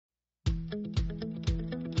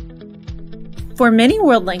For many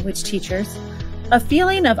world language teachers, a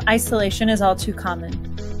feeling of isolation is all too common.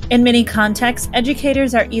 In many contexts,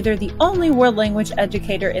 educators are either the only world language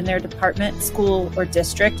educator in their department, school, or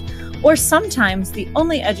district, or sometimes the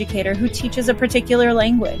only educator who teaches a particular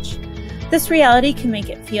language. This reality can make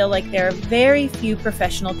it feel like there are very few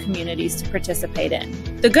professional communities to participate in.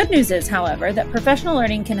 The good news is, however, that professional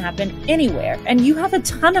learning can happen anywhere, and you have a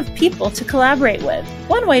ton of people to collaborate with.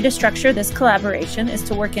 One way to structure this collaboration is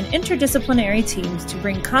to work in interdisciplinary teams to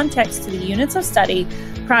bring context to the units of study,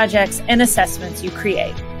 projects, and assessments you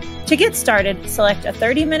create. To get started, select a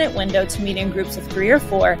 30-minute window to meet in groups of 3 or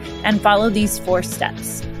 4 and follow these 4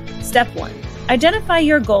 steps. Step 1. Identify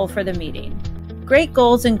your goal for the meeting. Great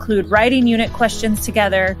goals include writing unit questions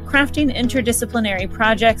together, crafting interdisciplinary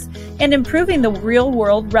projects, and improving the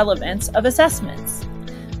real-world relevance of assessments.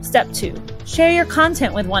 Step 2. Share your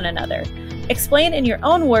content with one another. Explain in your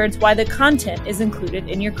own words why the content is included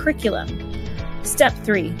in your curriculum. Step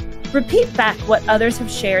 3. Repeat back what others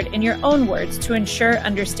have shared in your own words to ensure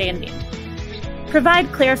understanding.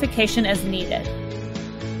 Provide clarification as needed.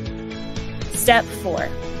 Step 4.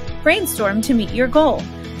 Brainstorm to meet your goal.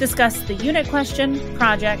 Discuss the unit question,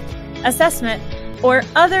 project, assessment, or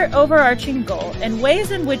other overarching goal and ways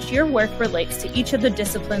in which your work relates to each of the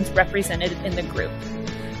disciplines represented in the group.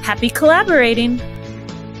 Happy collaborating!